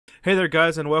Hey there,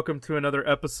 guys, and welcome to another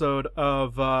episode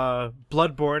of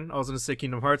Bloodborne. I was going to say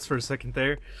Kingdom Hearts for a second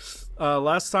there.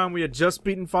 Last time we had just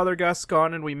beaten Father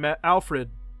Gascon and we met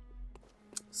Alfred.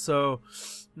 So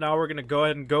now we're going to go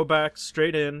ahead and go back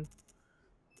straight in.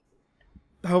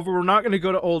 However, we're not going to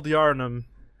go to Old Yarnum.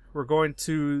 We're going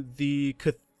to the...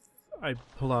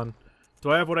 Hold on.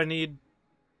 Do I have what I need?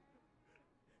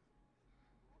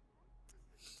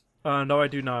 No, I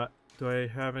do not. Do I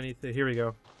have anything? Here we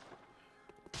go.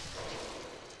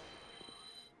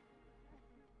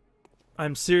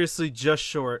 I'm seriously just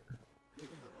short.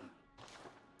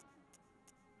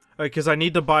 Because I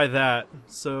need to buy that.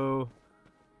 So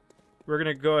we're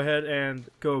gonna go ahead and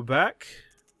go back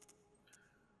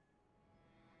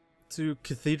to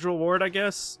Cathedral Ward, I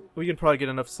guess. We can probably get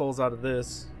enough souls out of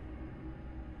this.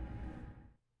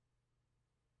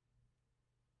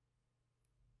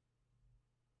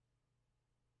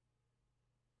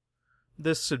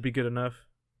 This should be good enough.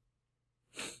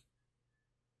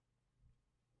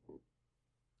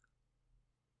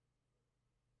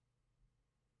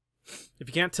 If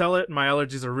you can't tell it, my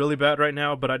allergies are really bad right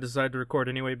now, but I decided to record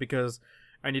anyway because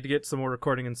I need to get some more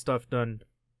recording and stuff done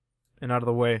and out of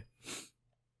the way.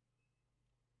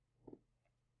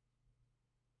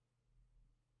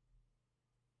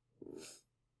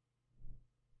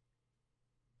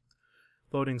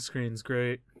 Loading screen's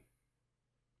great.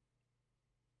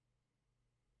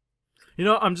 You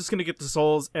know, I'm just gonna get the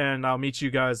souls and I'll meet you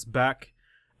guys back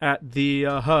at the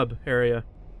hub area.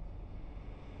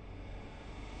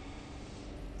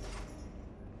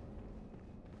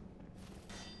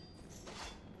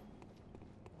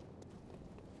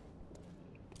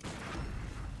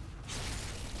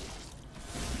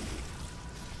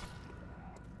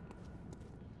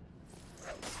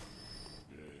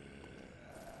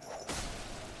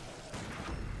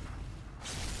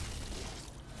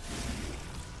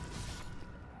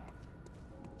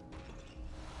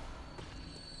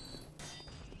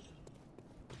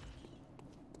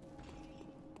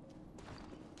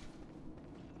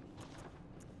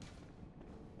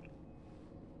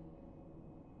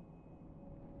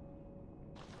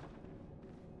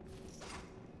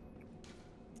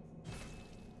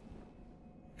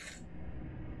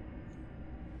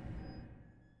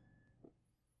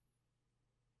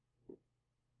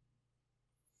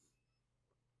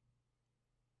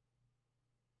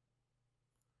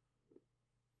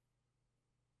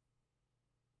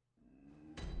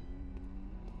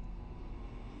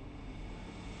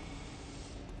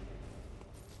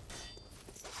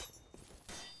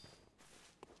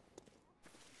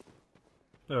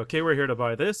 Okay, we're here to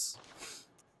buy this.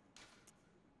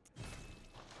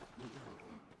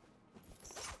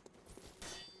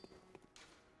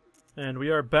 And we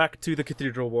are back to the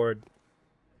Cathedral Ward.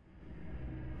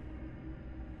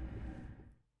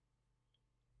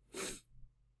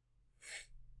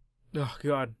 Oh,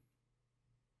 God.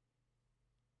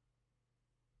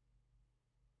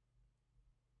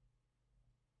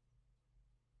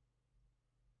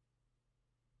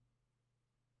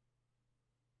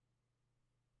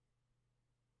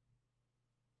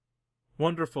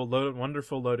 Wonderful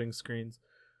loading screens.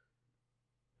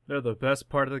 They're the best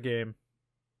part of the game.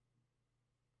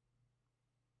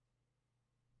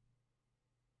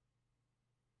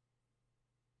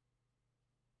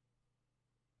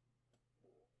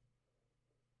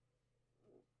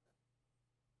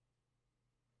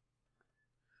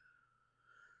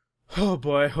 Oh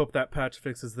boy, I hope that patch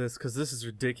fixes this, because this is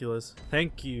ridiculous.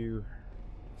 Thank you.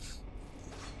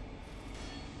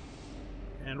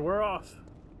 And we're off.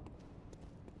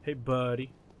 Hey,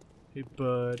 buddy. Hey,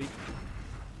 buddy.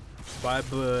 Bye,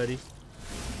 buddy.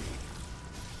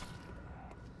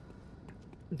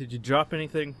 Did you drop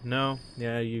anything? No?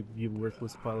 Yeah, you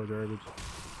worthless pile of garbage.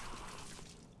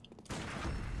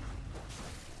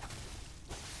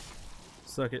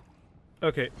 Suck it.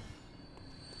 Okay.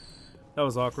 That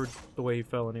was awkward, the way he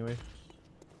fell anyway.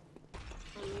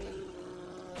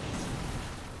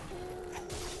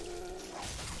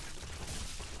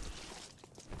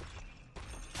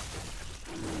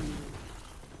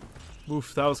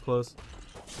 Oof, that was close.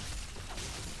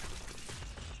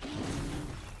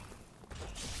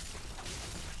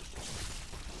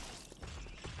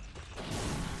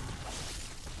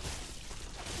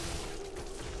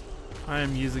 I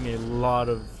am using a lot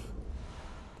of...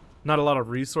 Not a lot of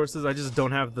resources, I just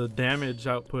don't have the damage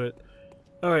output.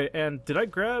 Alright, and did I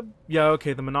grab... Yeah,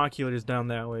 okay, the monocular is down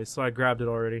that way, so I grabbed it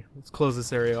already. Let's close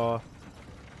this area off.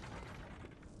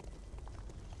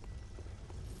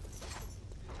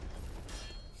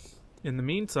 In the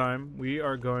meantime, we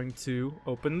are going to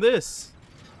open this.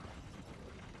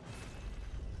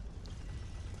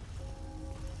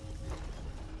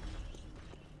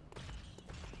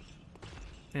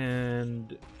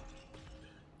 And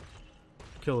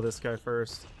kill this guy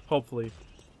first, hopefully.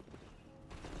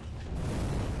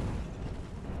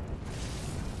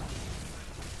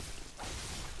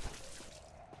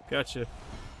 Gotcha.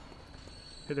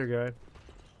 Hey there, guy.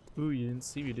 Ooh, you didn't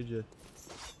see me, did you?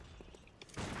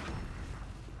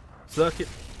 Suck it.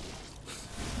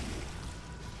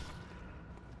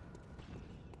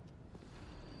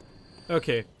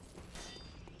 Okay.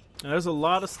 Now, there's a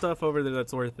lot of stuff over there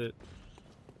that's worth it.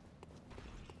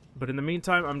 But in the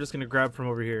meantime, I'm just gonna grab from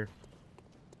over here.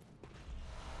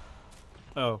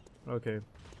 Oh, okay.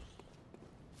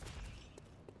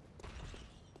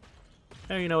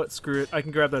 Hey, you know what? Screw it. I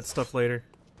can grab that stuff later.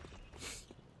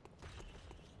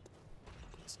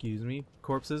 Excuse me.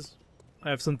 Corpses. I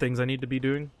have some things I need to be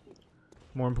doing.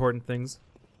 More important things.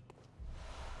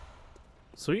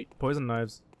 Sweet. Poison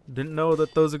knives. Didn't know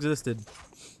that those existed.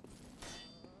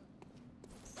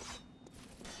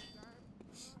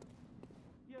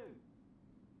 You're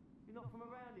not from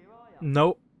around here, are you?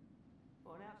 Nope.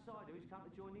 Or an outsider who's come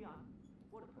to join the hunt?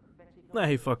 What a pathetic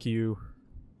Hey, fuck you.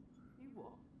 You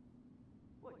what?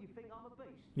 What, you think I'm a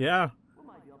beast? Yeah. Well,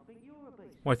 maybe I think you're a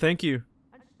beast. Why, thank you.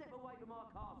 And step away from our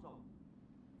castle.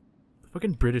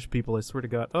 Fucking British people, I swear to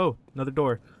God. Oh, another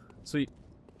door. Sweet.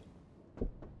 Oh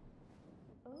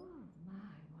my,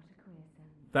 what a queer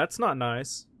sound. That's not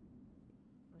nice.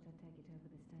 But I take it over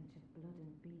the stench of blood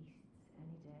and beasts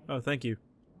any day. Oh, thank you.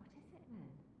 What is it then?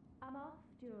 I'm off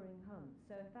during hunts,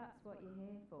 so if that's what you're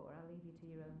here for, I'll leave you to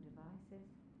your own devices.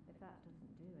 If that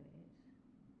doesn't do it,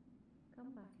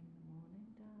 come back in the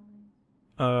morning,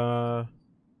 darling.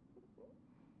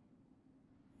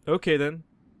 Okay then.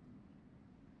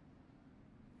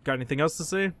 Got anything else to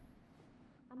say?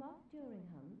 I'm off during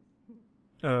hunts.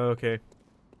 Okay.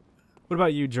 What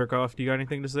about you, jerk off? Do you got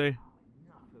anything to say? Enough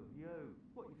of you.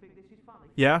 What, you think this is funny?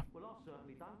 Yeah? Well, I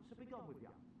certainly don't, so be gone with you.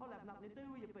 I'll have nothing to do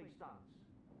with your beast sons.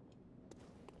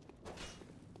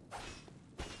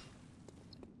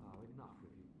 Oh, enough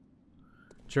with you.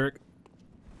 Jerk.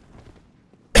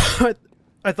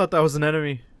 I thought that was an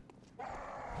enemy.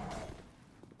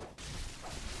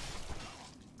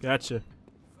 Gotcha.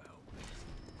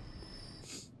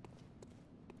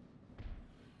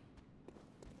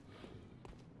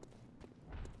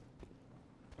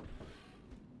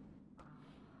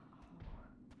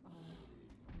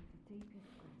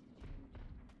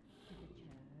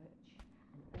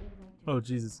 Oh,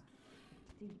 Jesus.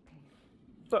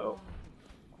 Uh-oh.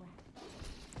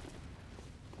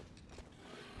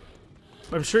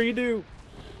 I'm sure you do.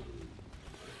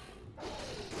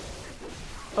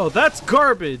 Oh, that's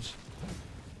garbage.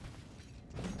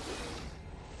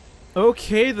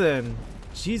 Okay, then.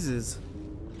 Jesus.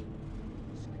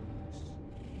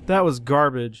 That was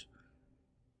garbage.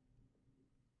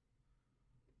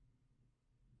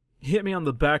 Hit me on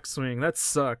the backswing. That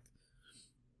sucked.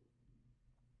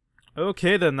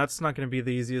 Okay, then. That's not going to be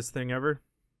the easiest thing ever.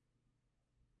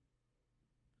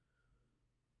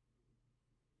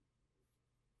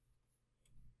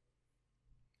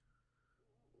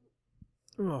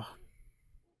 Ugh.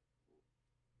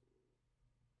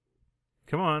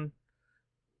 Come on.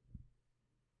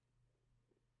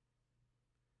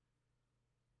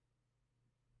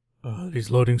 These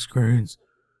loading screens.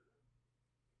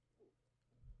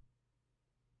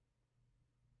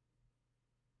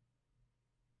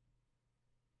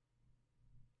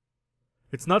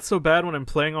 It's not so bad when I'm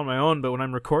playing on my own, but when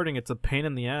I'm recording, it's a pain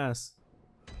in the ass.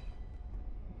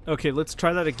 Okay, let's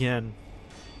try that again.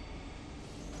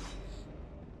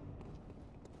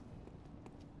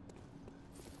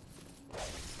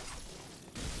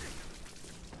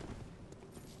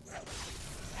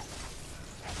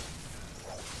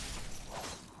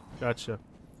 Gotcha.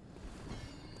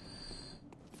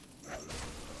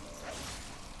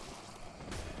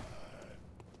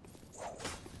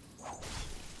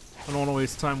 I don't want to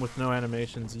waste time with no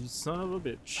animations, you son of a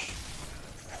bitch.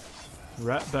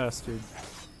 Rat bastard.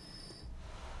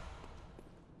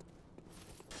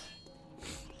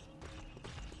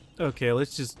 Okay,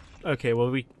 let's just... Okay,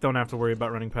 well, we don't have to worry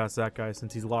about running past that guy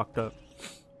since he's locked up.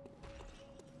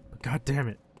 But god damn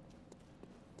it.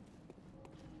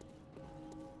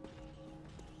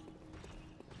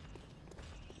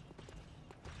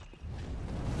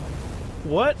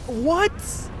 What? What?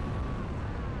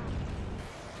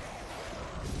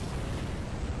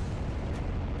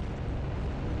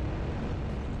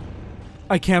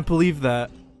 I can't believe that.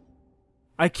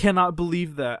 I cannot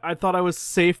believe that. I thought I was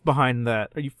safe behind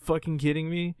that. Are you fucking kidding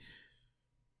me?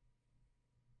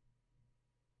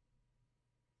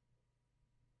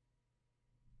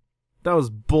 That was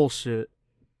bullshit.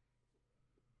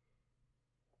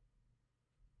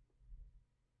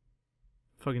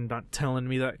 Fucking not telling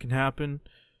me that can happen.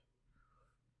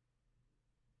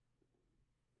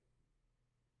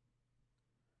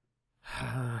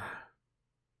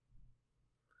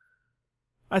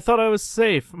 I thought I was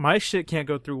safe. My shit can't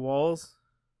go through walls.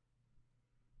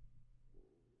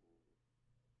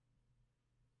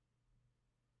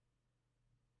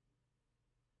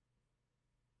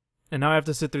 And now I have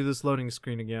to sit through this loading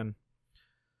screen again.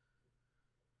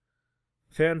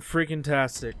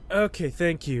 Fan-freaking-tastic. Okay,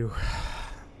 thank you.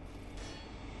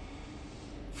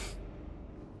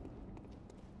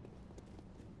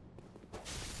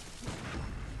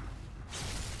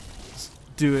 Just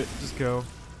do it. Just go.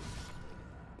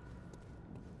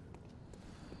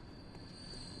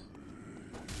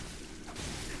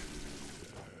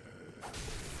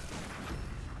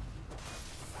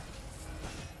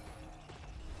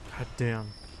 God damn.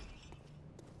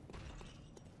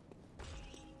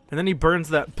 And then he burns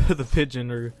that the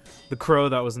pigeon or the crow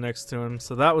that was next to him,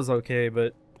 so that was okay,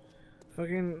 but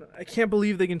fucking I can't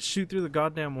believe they can shoot through the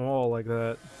goddamn wall like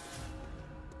that.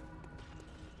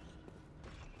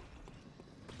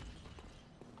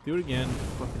 Do it again,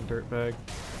 fucking dirtbag.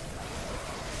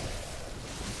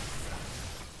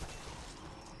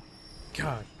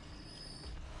 God.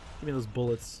 Give me those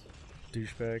bullets,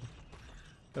 douchebag.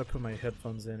 Gotta put my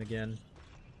headphones in again.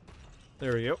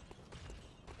 There we go.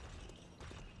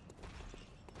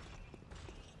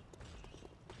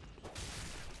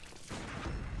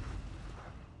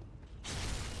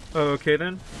 Oh, okay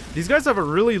then. These guys have a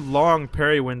really long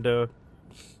parry window.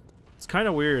 It's kind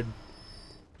of weird.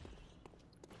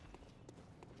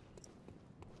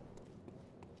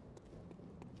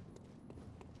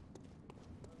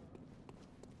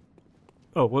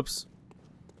 Oh, whoops.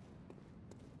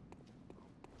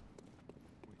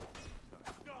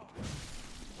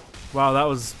 Wow, that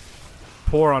was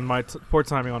poor on my poor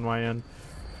timing on my end.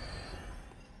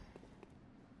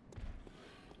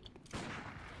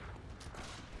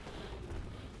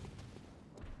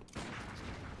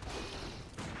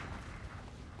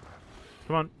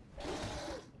 Come on.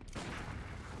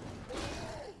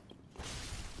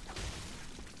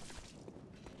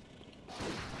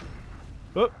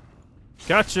 Oh,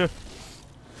 gotcha.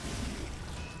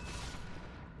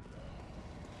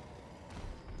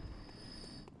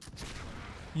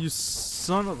 You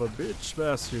son of a bitch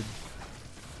bastard.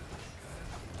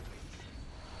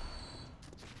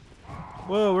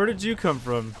 Whoa, where did you come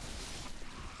from?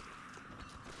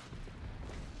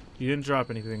 You didn't drop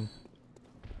anything.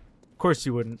 Of course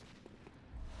you wouldn't.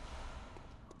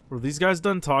 Were these guys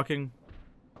done talking?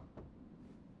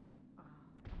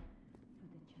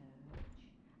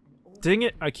 Dang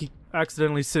it, I keep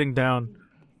accidentally sitting down.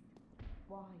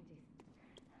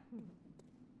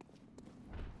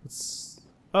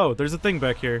 Oh, there's a thing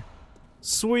back here.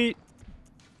 Sweet.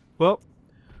 Well,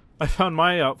 I found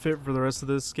my outfit for the rest of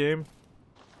this game.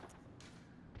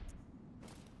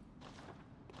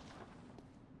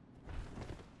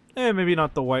 Eh, maybe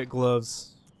not the white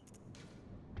gloves.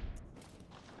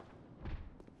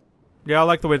 Yeah, I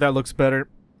like the way that looks better.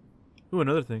 Ooh,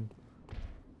 another thing.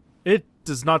 It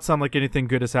does not sound like anything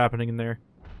good is happening in there.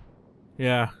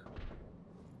 Yeah.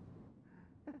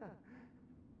 Praise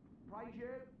you.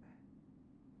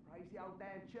 Praise the old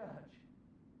damn church.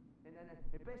 And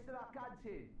best of luck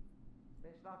hunting.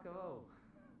 Best luck of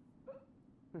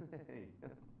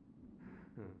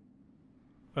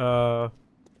all.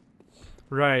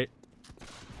 Right.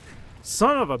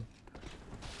 Son of a...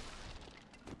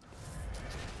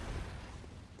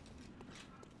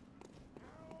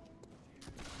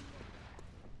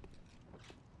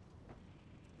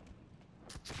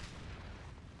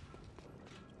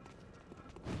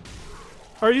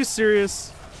 Are you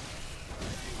serious?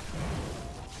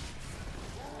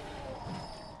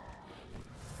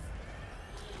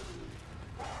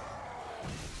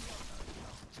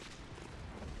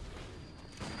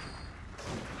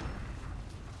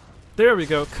 There we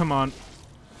go, come on.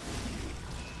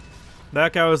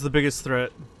 That guy was the biggest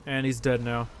threat, and he's dead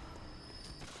now.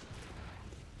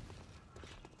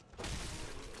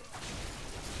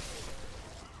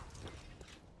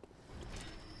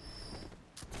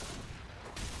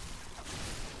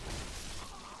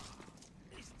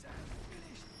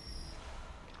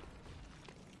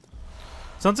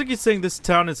 Sounds like he's saying this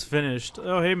town is finished.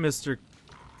 Oh, hey, mister.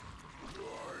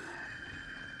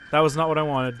 That was not what I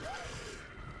wanted.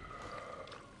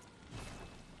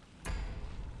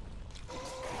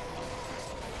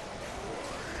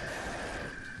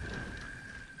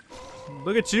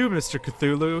 Look at you, Mr.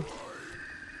 Cthulhu.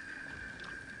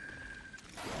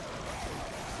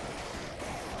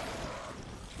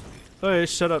 Hey,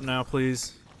 shut up now,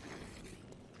 please.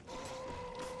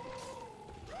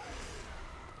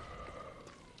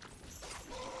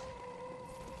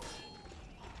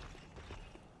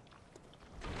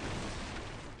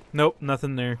 Nope,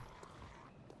 nothing there.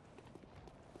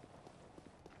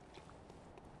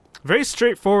 Very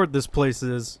straightforward this place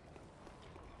is.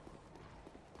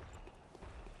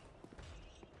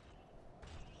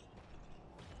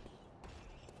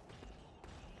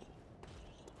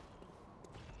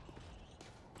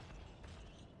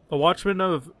 A watchman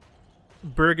of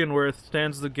Bergenworth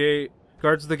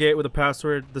guards the gate with a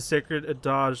password, the sacred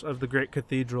adage of the great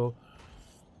cathedral.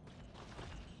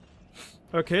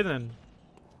 Okay then.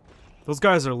 Those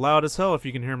guys are loud as hell if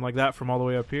you can hear them like that from all the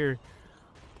way up here.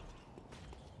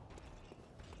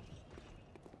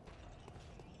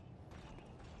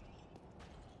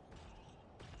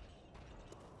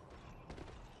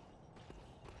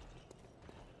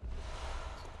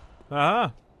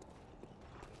 Ah.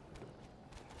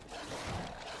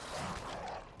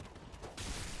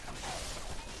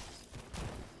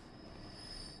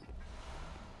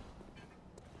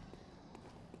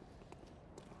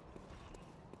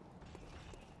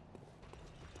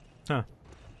 Huh.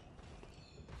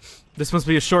 This must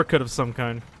be a shortcut of some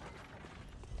kind.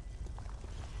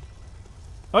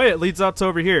 Oh yeah, it leads out to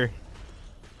over here.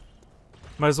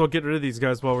 Might as well get rid of these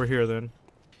guys while we're here then.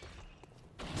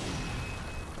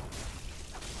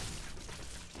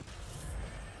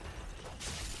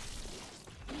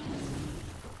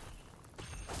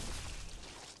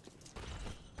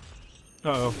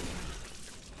 Uh-oh.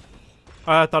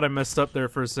 I thought I messed up there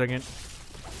for a second.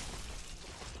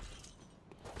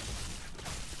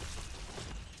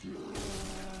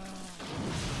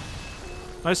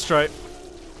 Nice try.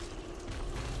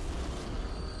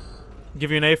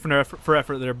 Give you an A for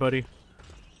effort there, buddy.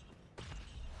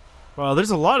 Wow,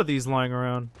 there's a lot of these lying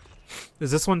around.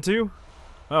 Is this one too?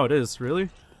 Oh, it is. Really?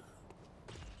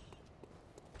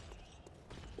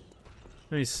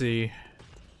 Let me see.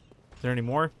 Is there any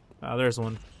more? Ah, there's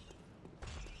one.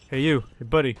 Hey you. Hey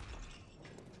buddy.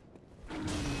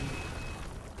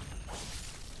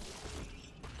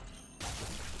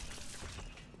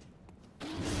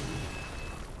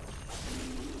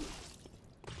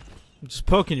 I'm just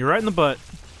poking you right in the butt.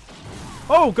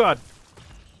 Oh god!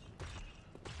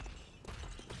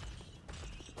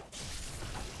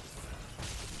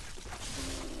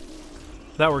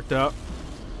 That worked out.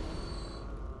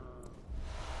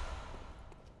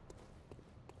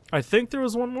 I think there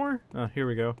was one more. Oh, here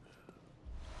we go.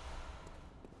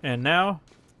 And now...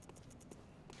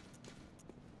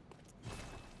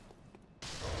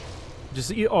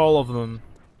 just eat all of them.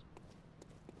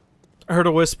 I heard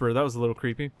a whisper. That was a little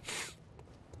creepy.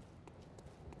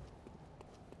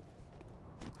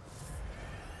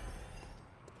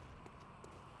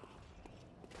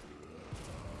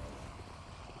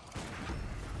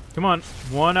 Come on.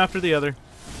 One after the other.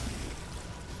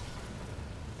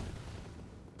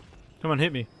 Come on,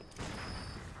 hit me.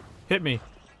 Hit me.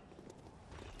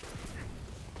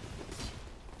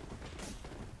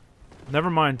 Never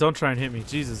mind, don't try and hit me.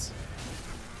 Jesus.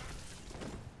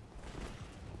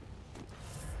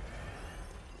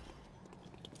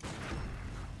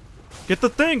 Get the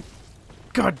thing!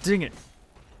 God dang it.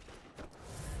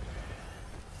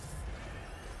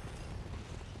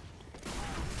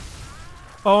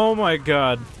 Oh my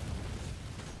god.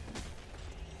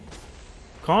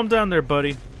 Calm down there,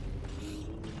 buddy.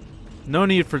 No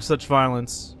need for such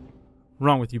violence.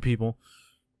 Wrong with you people.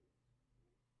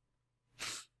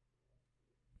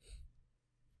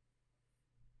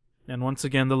 And once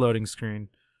again, the loading screen.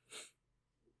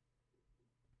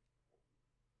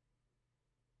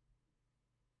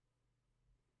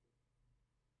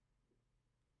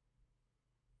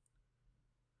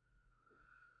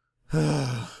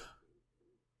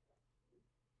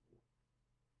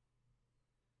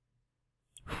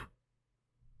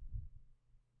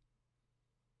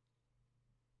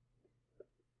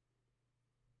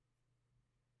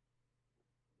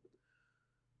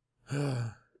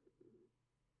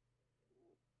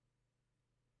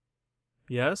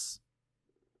 Yes?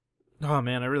 Oh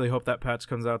man, I really hope that patch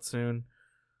comes out soon.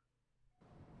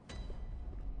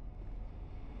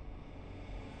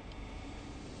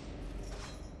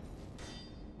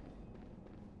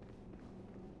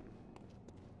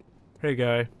 Hey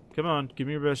guy, come on, give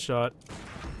me your best shot.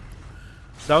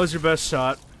 That was your best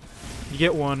shot. You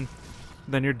get one,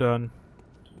 then you're done.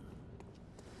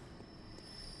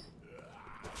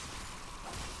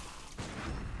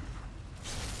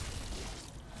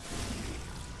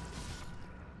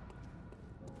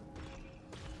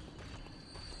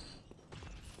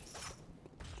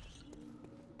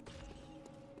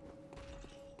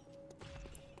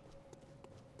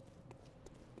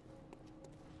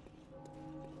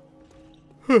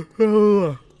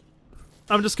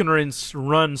 I'm just gonna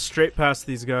run straight past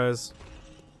these guys.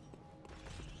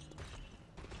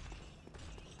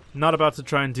 Not about to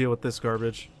try and deal with this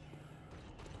garbage.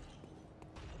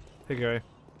 Hey, guy.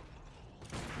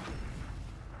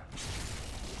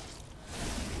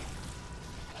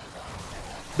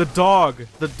 The dog!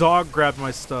 The dog grabbed my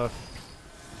stuff.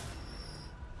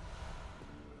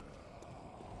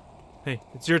 Hey,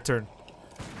 it's your turn.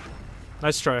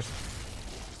 Nice try.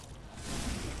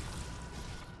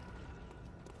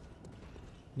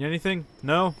 You anything?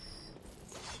 No?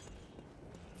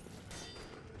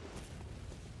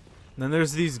 And then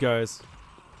there's these guys.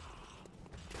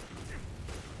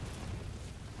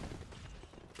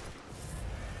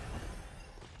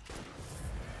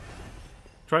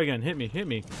 Try again. Hit me. Hit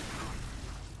me.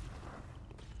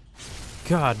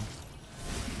 God.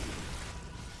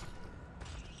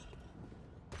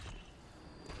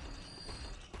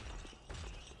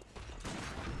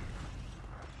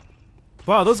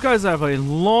 Wow, those guys have a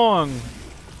long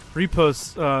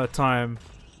repost time.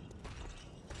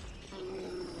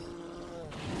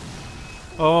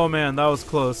 Oh man, that was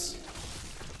close.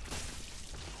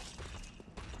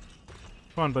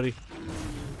 Come on, buddy.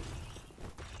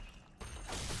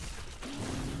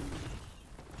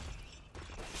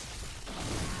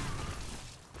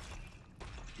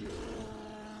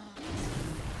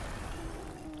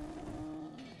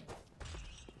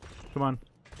 Come on.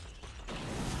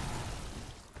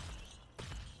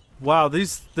 Wow,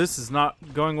 this is not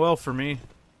going well for me.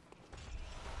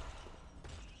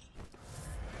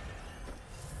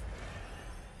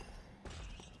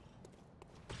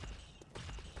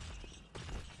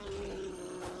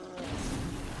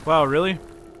 Wow, really?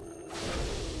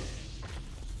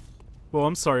 Well,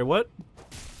 I'm sorry, what?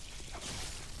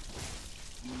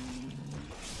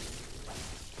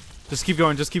 Just keep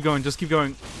going, just keep going, just keep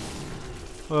going.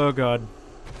 Oh god.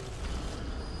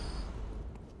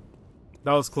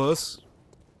 That was close.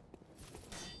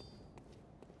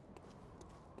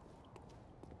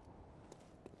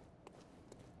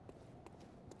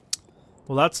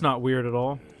 Well, that's not weird at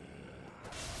all.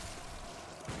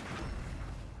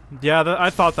 Yeah, I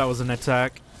thought that was an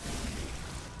attack.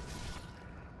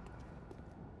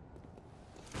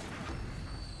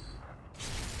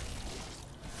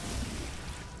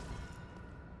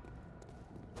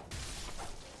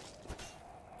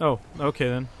 Oh, okay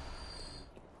then.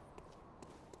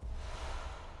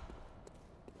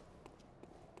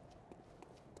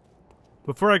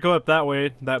 Before I go up that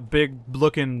way, that big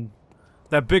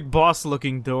boss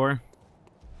looking door.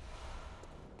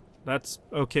 That's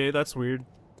okay, that's weird.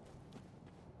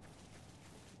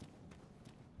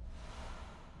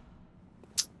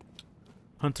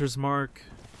 Hunter's Mark.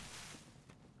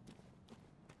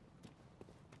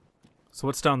 So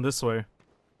what's down this way?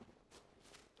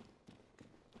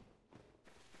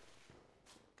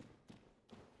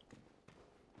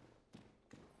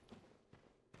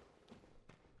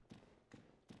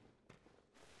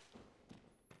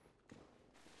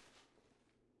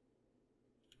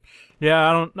 Yeah,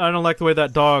 I don't like the way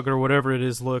that dog or whatever it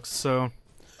is looks, so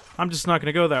I'm just not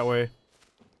gonna go that way.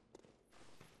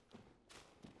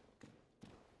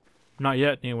 Not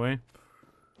yet, anyway.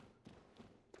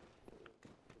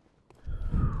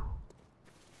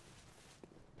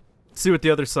 See what the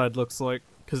other side looks like,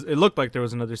 because it looked like there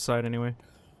was another side anyway.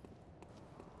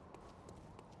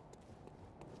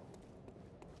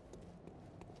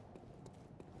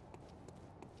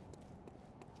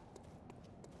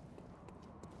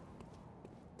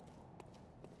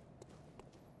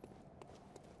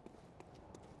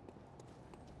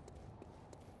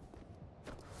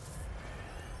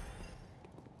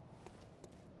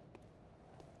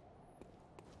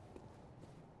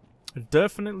 It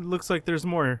definitely looks like there's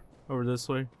more over this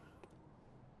way.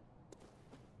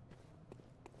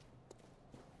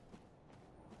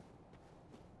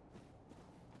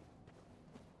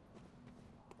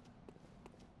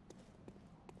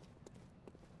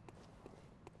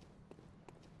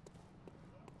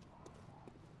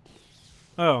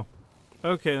 Oh.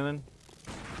 Okay then.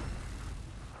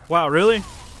 Wow, really?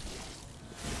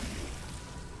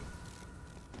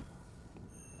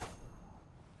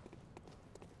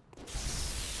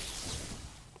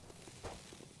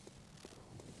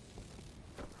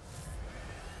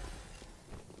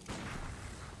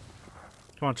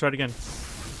 Come on, try it again.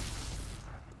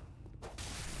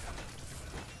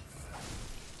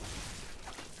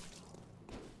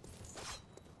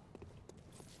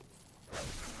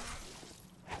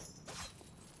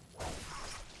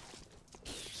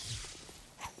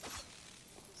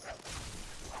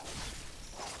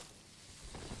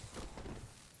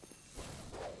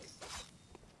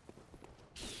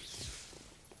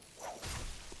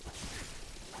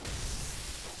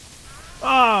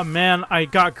 Ah, man, I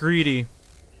got greedy.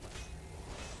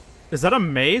 Is that a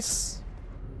mace?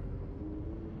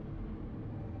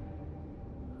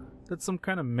 That's some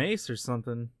kind of mace or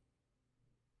something.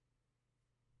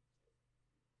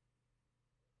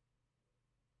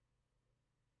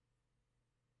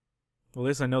 Well, at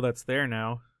least I know that's there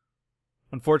now.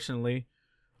 Unfortunately,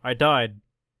 I died.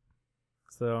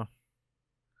 So,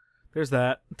 there's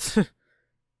that.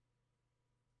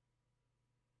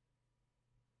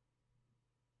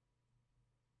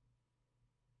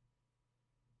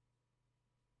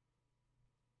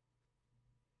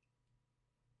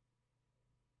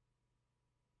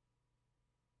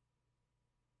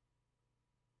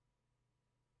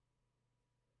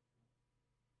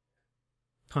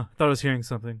 Huh, I thought I was hearing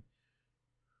something.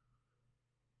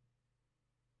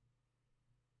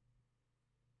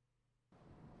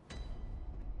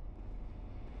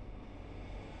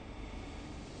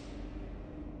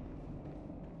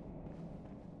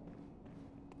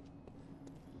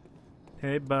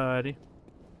 Hey, buddy.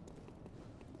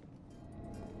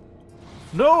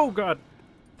 No, God!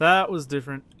 That was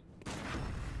different.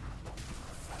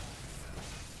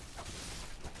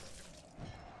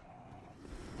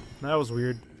 That was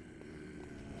weird.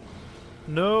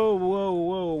 No, whoa,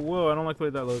 whoa, whoa. I don't like the way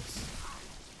that looks.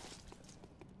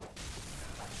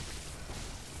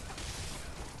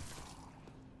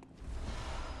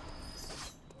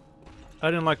 I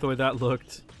didn't like the way that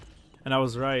looked. And I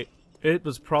was right. It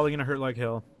was probably gonna hurt like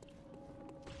hell.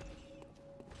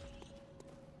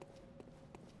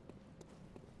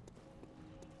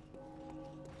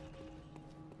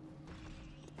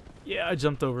 Yeah, I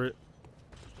jumped over it.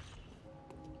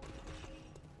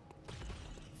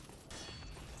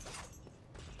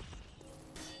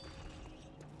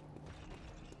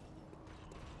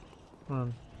 Hold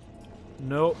on.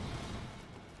 Nope.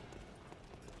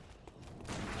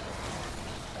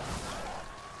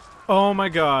 Oh my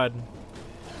God.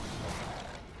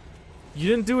 You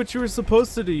didn't do what you were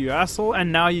supposed to do, you asshole,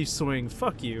 and now you swing.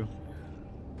 Fuck you.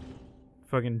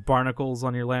 Fucking barnacles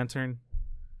on your lantern.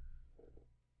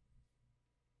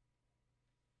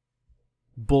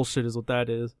 Bullshit is what that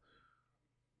is.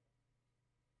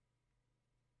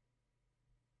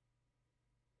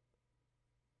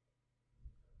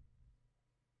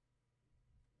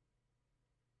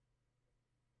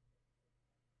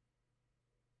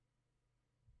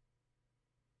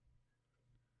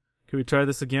 Can we try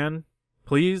this again?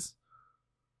 Please?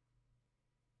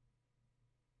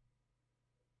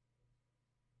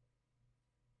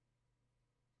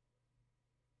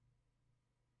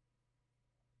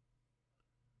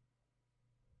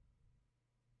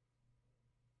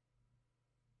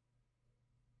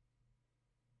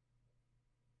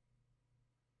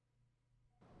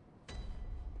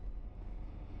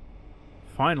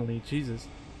 Finally, Jesus.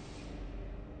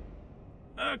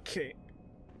 Okay.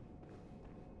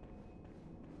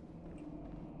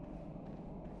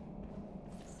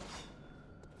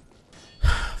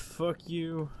 Fuck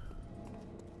you.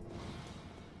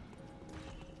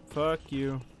 Fuck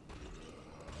you.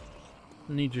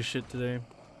 I need your shit today.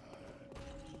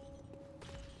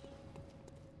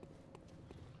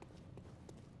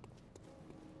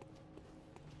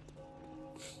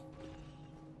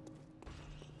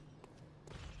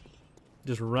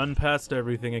 Just run past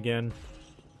everything again.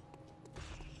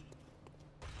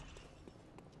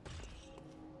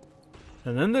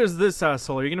 And then there's this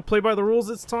asshole. Are you gonna play by the rules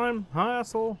this time? Huh,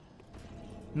 asshole?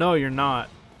 No, you're not.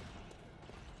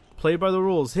 Play by the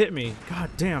rules. Hit me. God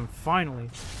damn, finally.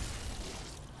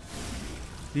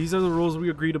 These are the rules we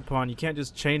agreed upon. You can't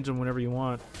just change them whenever you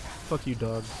want. Fuck you,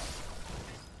 dog.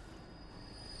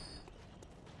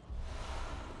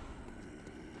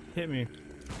 Hit me.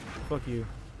 Fuck you.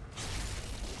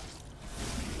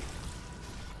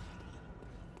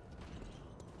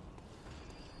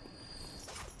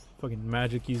 Fucking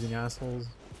magic using assholes.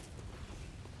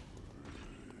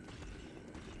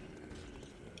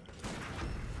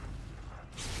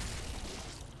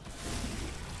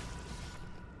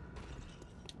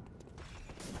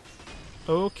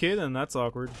 Okay, then that's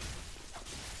awkward.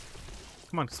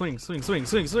 Come on, swing, swing, swing,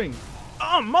 swing, swing.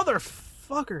 Oh,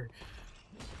 motherfucker!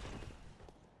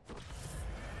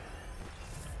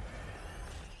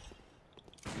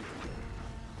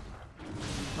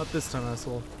 Not this time,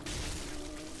 asshole.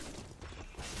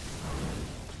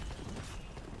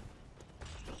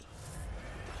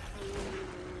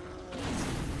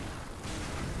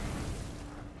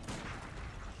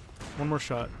 One more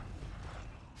shot.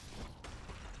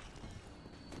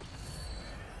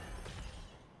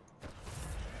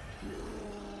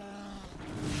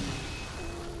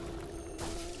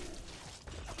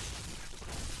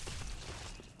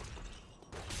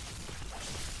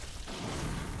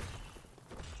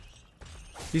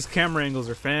 These camera angles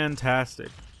are fantastic.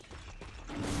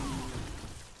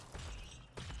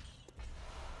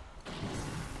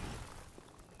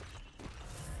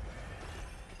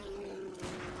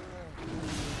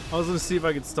 I was gonna see if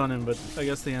I could stun him, but I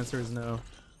guess the answer is no.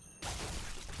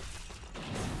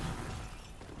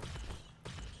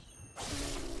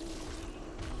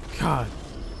 God.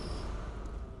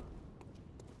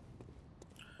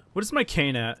 What is my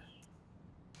cane at?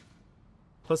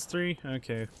 +3?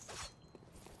 Okay.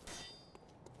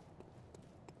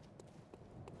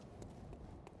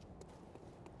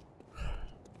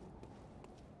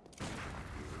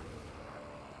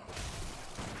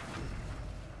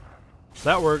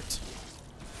 That worked.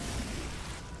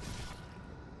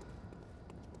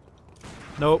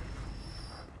 Nope.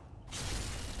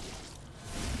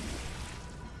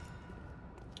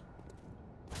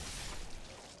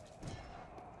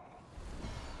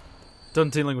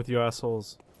 Done dealing with you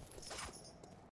assholes.